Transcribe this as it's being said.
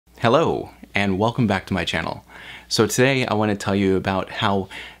Hello, and welcome back to my channel. So today I want to tell you about how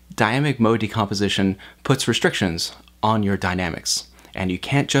dynamic mode decomposition puts restrictions on your dynamics. And you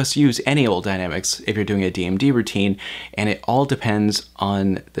can't just use any old dynamics if you're doing a DMD routine, and it all depends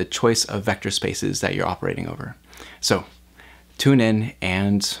on the choice of vector spaces that you're operating over. So tune in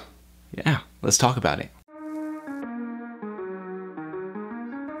and yeah, let's talk about it.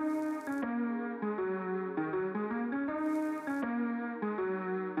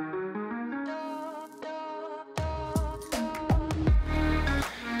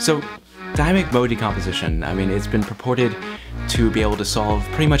 So dynamic mode decomposition, it's been purported to be able to solve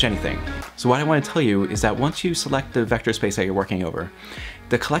pretty much anything. So what I want to tell you is that once you select the vector space that you're working over,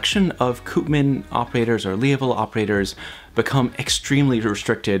 the collection of Koopman operators or Liouivlle operators become extremely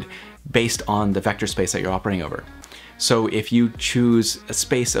restricted based on the vector space that you're operating over. So if you choose a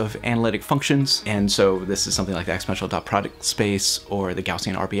space of analytic functions, and so this is something like the exponential dot product space or the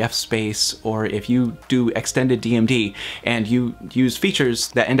Gaussian RBF space, or if you do extended DMD and you use features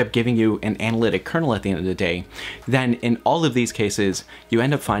that end up giving you an analytic kernel at the end of the day, then in all of these cases, you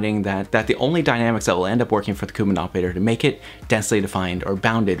end up finding that the only dynamics that will end up working for the Koopman operator to make it densely defined or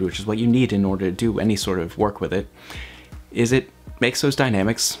bounded, which is what you need in order to do any sort of work with it, is it makes those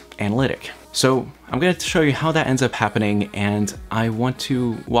dynamics analytic. So I'm going to show you how that ends up happening, and I want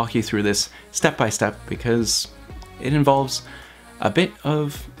to walk you through this step by step because it involves a bit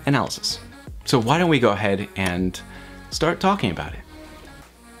of analysis. So why don't we go ahead and start talking about it.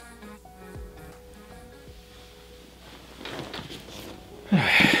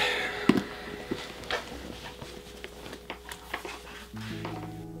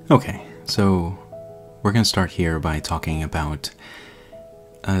 Okay, so we're going to start here by talking about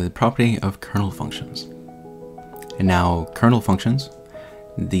the property of kernel functions. And now kernel functions,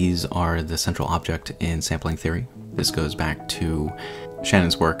 these are the central object in sampling theory. This goes back to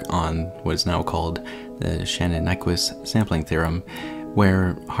Shannon's work on what is now called the Shannon-Nyquist sampling theorem,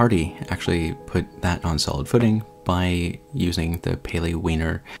 where Hardy actually put that on solid footing by using the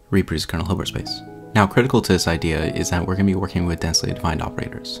Paley-Wiener reproduced kernel Hilbert space. Now critical to this idea is that we're going to be working with densely defined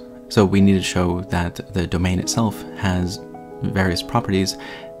operators. So we need to show that the domain itself has various properties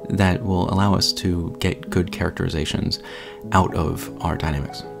that will allow us to get good characterizations out of our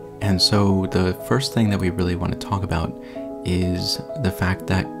dynamics. And so the first thing that we really want to talk about is the fact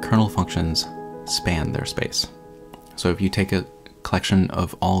that kernel functions span their space. So if you take a collection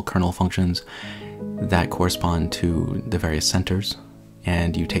of all kernel functions that correspond to the various centers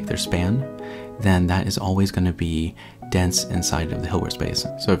and you take their span, then that is always going to be dense inside of the Hilbert space.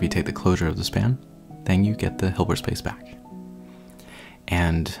 So if you take the closure of the span, then you get the Hilbert space back.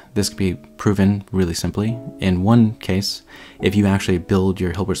 And this can be proven really simply. In one case, if you actually build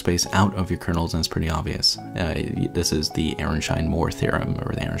your Hilbert space out of your kernels, then it's pretty obvious. This is the Ehrenstein-Mohr theorem,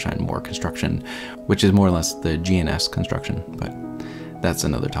 or the Ehrenstein-Mohr construction, which is more or less the GNS construction, but that's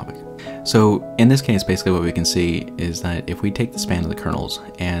another topic. So in this case, basically what we can see is that if we take the span of the kernels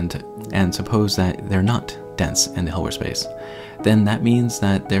and suppose that they're not dense in the Hilbert space, then that means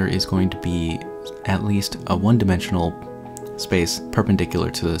that there is going to be at least a one-dimensional space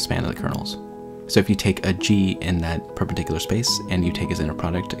perpendicular to the span of the kernels. So if you take a G in that perpendicular space and you take its inner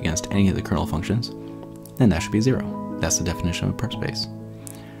product against any of the kernel functions, then that should be 0. That's the definition of a perp space.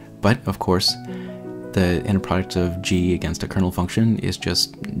 But of course, the inner product of G against a kernel function is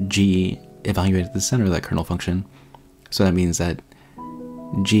just G evaluated at the center of that kernel function. So that means that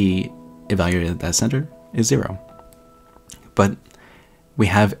G evaluated at that center is 0. But we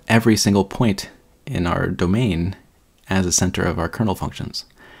have every single point in our domain as a center of our kernel functions.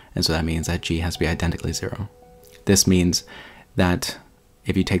 And so that means that G has to be identically 0. This means that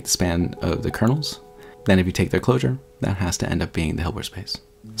if you take the span of the kernels, then if you take their closure, that has to end up being the Hilbert space.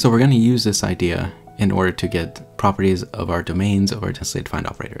 So we're going to use this idea in order to get properties of our domains of our densely defined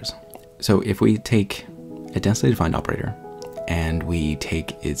operators. So if we take a densely defined operator and we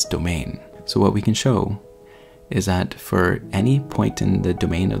take its domain, so what we can show is that for any point in the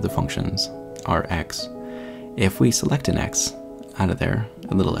domain of the functions, our x, if we select an x out of there,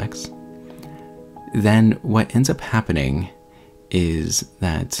 a little x, then what ends up happening is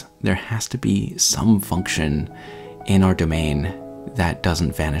that there has to be some function in our domain that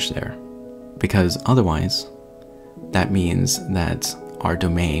doesn't vanish there. Because otherwise, that means that our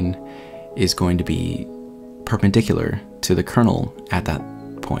domain is going to be perpendicular to the kernel at that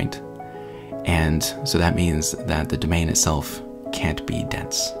point. And so that means that the domain itself can't be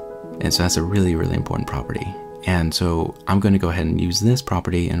dense. And so that's a really, really important property. And so I'm going to go ahead and use this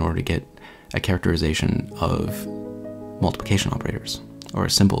property in order to get a characterization of multiplication operators, or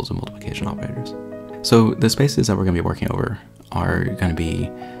symbols of multiplication operators. So the spaces that we're going to be working over are going to be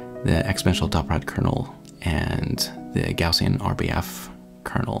the exponential dot product kernel and the Gaussian RBF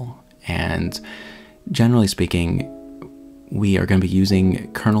kernel. And generally speaking, we are going to be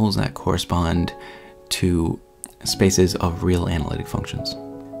using kernels that correspond to spaces of real analytic functions.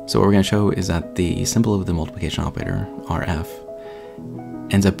 So what we're going to show is that the symbol of the multiplication operator,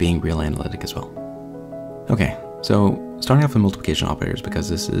 RF, ends up being real analytic as well. Okay, so starting off with multiplication operators, because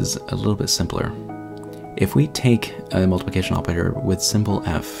this is a little bit simpler. If we take a multiplication operator with symbol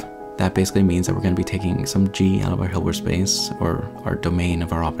f, that basically means that we're going to be taking some g out of our Hilbert space, or our domain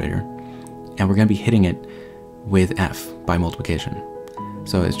of our operator, and we're going to be hitting it with f by multiplication.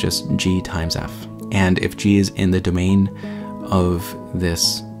 So it's just g times f. And if g is in the domain of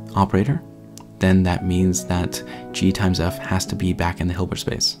this operator, then that means that g times f has to be back in the Hilbert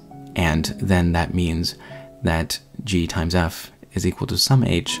space. And then that means that g times f is equal to some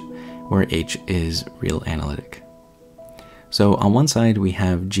h, where h is real analytic. So on one side we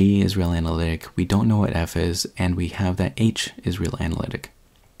have g is real analytic, we don't know what f is, and we have that h is real analytic.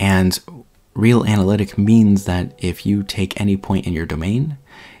 And real analytic means that if you take any point in your domain,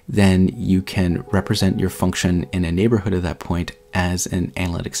 then you can represent your function in a neighborhood of that point as an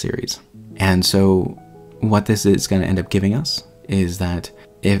analytic series. And so what this is going to end up giving us is that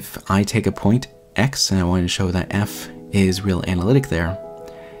if I take a point x and I want to show that f is real analytic there,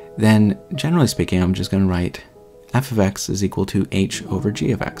 then generally speaking, I'm just going to write f of x is equal to h over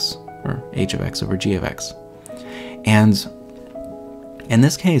g of x, or h of x over g of x. And in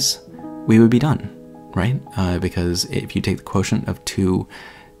this case, we would be done, right? Because if you take the quotient of two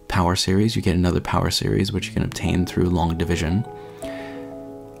power series, you get another power series, which you can obtain through long division,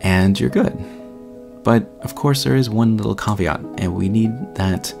 and you're good. But of course, there is one little caveat, and we need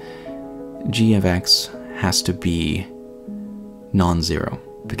that g of x has to be non-zero,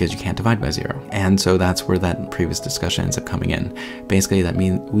 because you can't divide by 0. And so that's where that previous discussion ends up coming in. Basically, that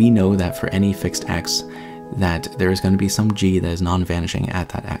means we know that for any fixed x, that there is going to be some g that is non-vanishing at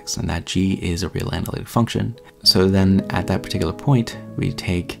that x, and that g is a real analytic function. So then at that particular point, we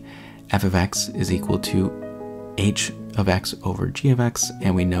take f of x is equal to h of x over g of x,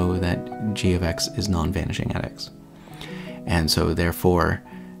 and we know that g of x is non-vanishing at x. And so therefore,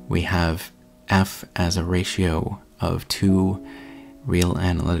 we have f as a ratio of two real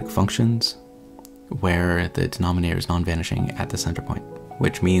analytic functions where the denominator is non-vanishing at the center point,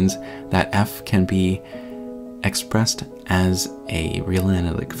 which means that f can be expressed as a real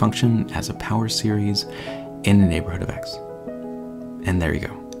analytic function as a power series in the neighborhood of x. And there you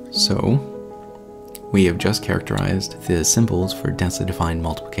go. So we have just characterized the symbols for densely defined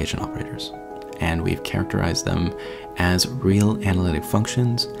multiplication operators, and we've characterized them as real analytic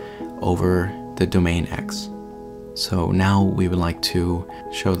functions over the domain x. So now we would like to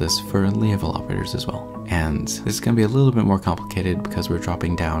show this for Liouivlle operators as well. And this is going to be a little bit more complicated because we're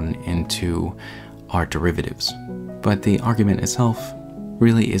dropping down into our derivatives. But the argument itself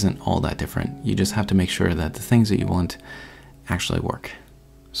really isn't all that different. You just have to make sure that the things that you want actually work.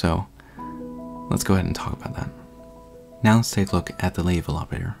 So let's go ahead and talk about that. Now let's take a look at the Liouivlle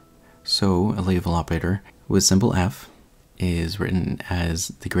operator. So a Liouivlle operator with symbol f is written as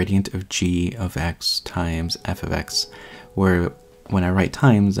the gradient of g of x times f of x, where when I write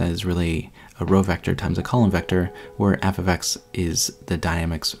times, that is really a row vector times a column vector, where f of x is the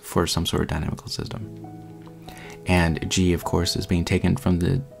dynamics for some sort of dynamical system. And g, of course, is being taken from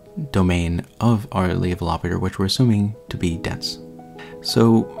the domain of our Liouivlle operator, which we're assuming to be dense.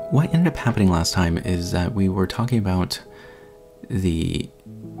 So what ended up happening last time is that we were talking about the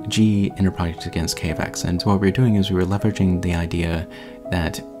g inner product against k of x, and so what we were doing is we were leveraging the idea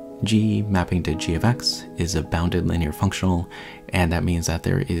that g mapping to g of x is a bounded linear functional, and that means that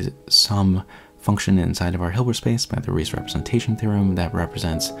there is some function inside of our Hilbert space by the Riesz representation theorem that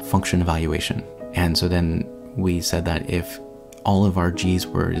represents function evaluation. And so then we said that if all of our g's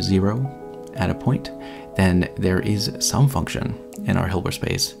were 0 at a point, then there is some function in our Hilbert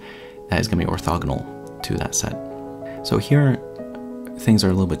space that is going to be orthogonal to that set. So here things are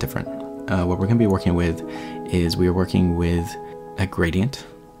a little bit different. What we're going to be working with is we are working with a gradient,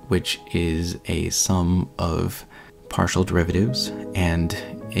 which is a sum of partial derivatives, and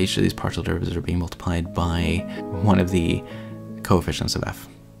each of these partial derivatives are being multiplied by one of the coefficients of f.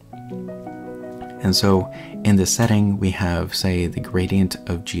 And so in this setting, we have, say, the gradient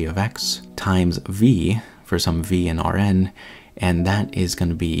of g of x times v for some v in Rn, and that is going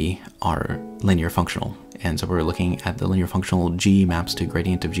to be our linear functional. And so we're looking at the linear functional g maps to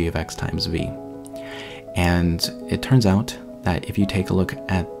gradient of g of x times v. And it turns out that if you take a look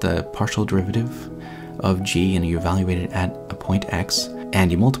at the partial derivative of g and you evaluate it at a point x,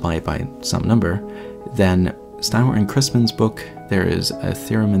 and you multiply it by some number, then Steinwart and Crispin's book, there is a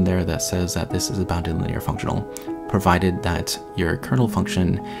theorem in there that says that this is a bounded linear functional, provided that your kernel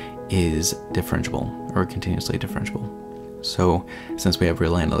function is differentiable or continuously differentiable. So since we have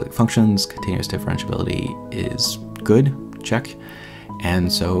real analytic functions, continuous differentiability is good, check, and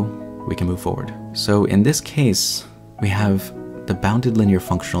so we can move forward. So in this case, we have the bounded linear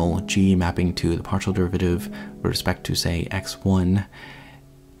functional g mapping to the partial derivative with respect to, say, x1,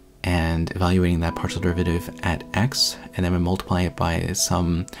 and evaluating that partial derivative at x, and then we multiply it by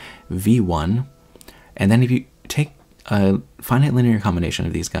some v1, and then if you take a finite linear combination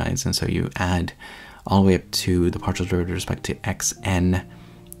of these guys, and so you add all the way up to the partial derivative with respect to xn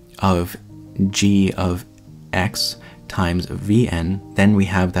of g of x times vn, then we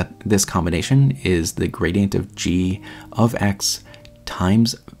have that this combination is the gradient of g of x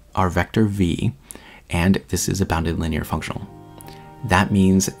times our vector v, and this is a bounded linear functional. That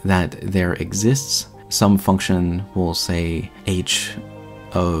means that there exists some function, we'll say h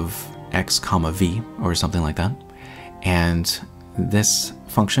of x comma v or something like that, and this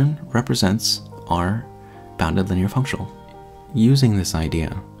function represents our bounded linear functional. Using this idea,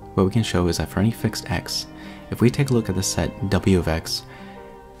 what we can show is that for any fixed x, if we take a look at the set w of x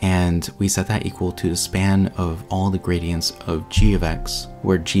and we set that equal to the span of all the gradients of g of x,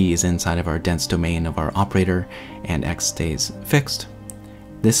 where g is inside of our dense domain of our operator and x stays fixed,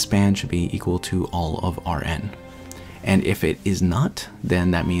 this span should be equal to all of Rn. And if it is not, then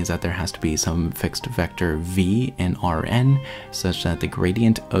that means that there has to be some fixed vector v in Rn such that the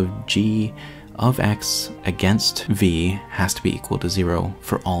gradient of g of x against v has to be equal to 0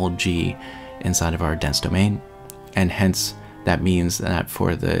 for all g inside of our dense domain. And hence, that means that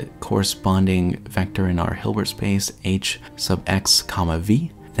for the corresponding vector in our Hilbert space, h sub x comma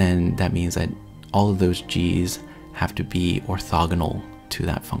v, then that means that all of those g's have to be orthogonal to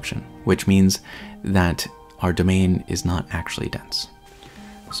that function, which means that our domain is not actually dense.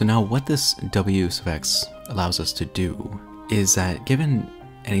 So now what this w sub x allows us to do is that given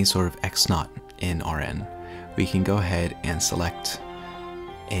any sort of x naught in Rn, we can go ahead and select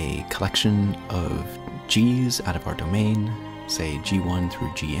a collection of g's out of our domain, say g1 through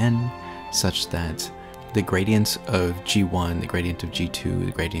gn, such that the gradient of g1, the gradient of g2,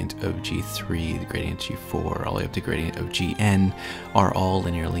 the gradient of g3, the gradient of g4, all the way up to the gradient of gn are all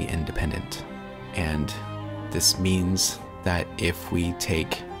linearly independent. And this means that if we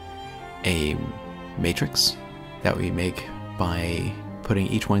take a matrix that we make by putting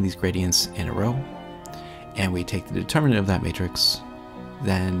each one of these gradients in a row, and we take the determinant of that matrix,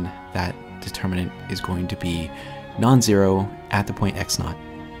 then that determinant is going to be non-zero at the point x naught.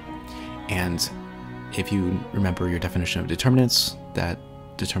 And if you remember your definition of determinants, that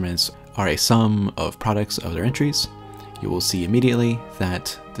determinants are a sum of products of their entries, you will see immediately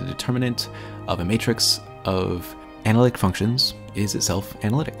that the determinant of a matrix of analytic functions is itself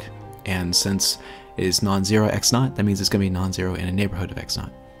analytic. And since it is non-zero x naught, that means it's going to be non-zero in a neighborhood of x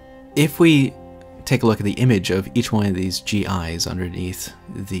naught. If we take a look at the image of each one of these gi's underneath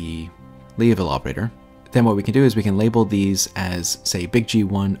the Liouivlle operator, then what we can do is we can label these as, say, big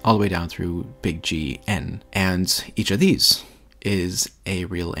G1 all the way down through big Gn. And each of these is a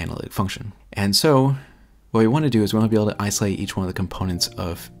real analytic function. And so what we want to do is we want to be able to isolate each one of the components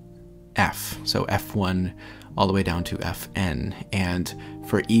of f. So f1 all the way down to fn. And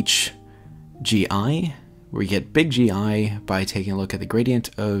for each gi, we get big Gi by taking a look at the gradient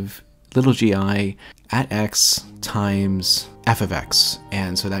of little gi at x times f of x.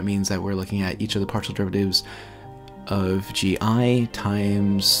 And so that means that we're looking at each of the partial derivatives of gi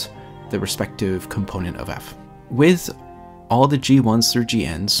times the respective component of f. With all the g1s through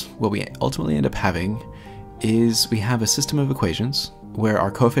gn's, what we ultimately end up having is we have a system of equations where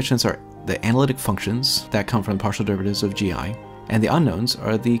our coefficients are the analytic functions that come from the partial derivatives of gi, and the unknowns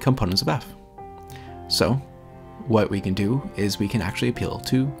are the components of f. So what we can do is we can actually appeal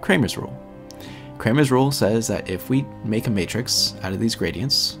to Cramer's rule. Cramer's rule says that if we make a matrix out of these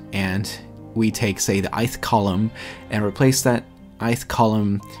gradients and we take, say, the ith column and replace that ith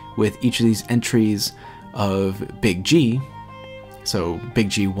column with each of these entries of big G, so big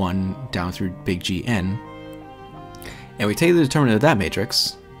G1 down through big Gn, and we take the determinant of that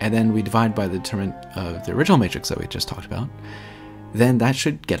matrix and then we divide by the determinant of the original matrix that we just talked about, then that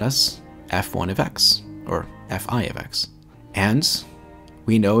should get us f1 of x, or fi of x. And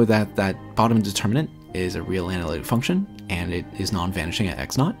we know that that bottom determinant is a real analytic function and it is non-vanishing at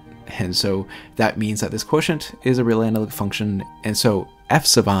x naught. And so that means that this quotient is a real analytic function. And so f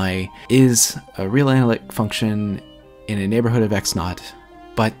sub I is a real analytic function in a neighborhood of x naught,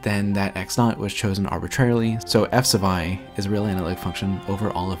 but then that x naught was chosen arbitrarily. So f sub I is a real analytic function over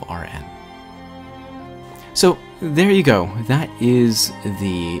all of Rn. So there you go. That is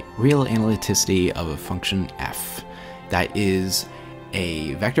the real analyticity of a function f. That is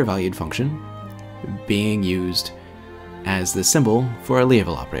a vector-valued function being used as the symbol for a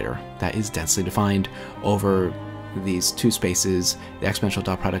Liouivlle operator that is densely defined over these two spaces, the exponential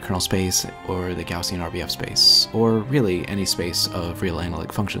dot product kernel space or the Gaussian RBF space, or really any space of real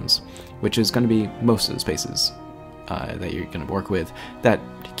analytic functions, which is going to be most of the spaces that you're going to work with that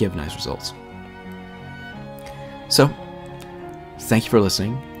give nice results. So, thank you for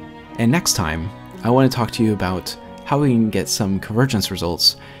listening, and next time I want to talk to you about how we can get some convergence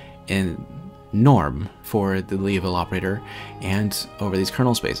results in norm for the Liouivlle operator and over these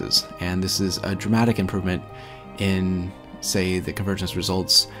kernel spaces. And this is a dramatic improvement in, say, the convergence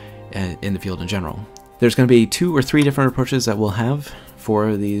results in the field in general. There's going to be 2 or 3 different approaches that we'll have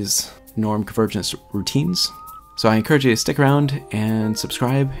for these norm convergence routines. So I encourage you to stick around and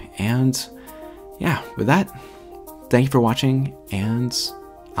subscribe. And yeah, with that, thank you for watching, and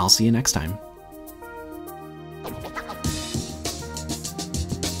I'll see you next time.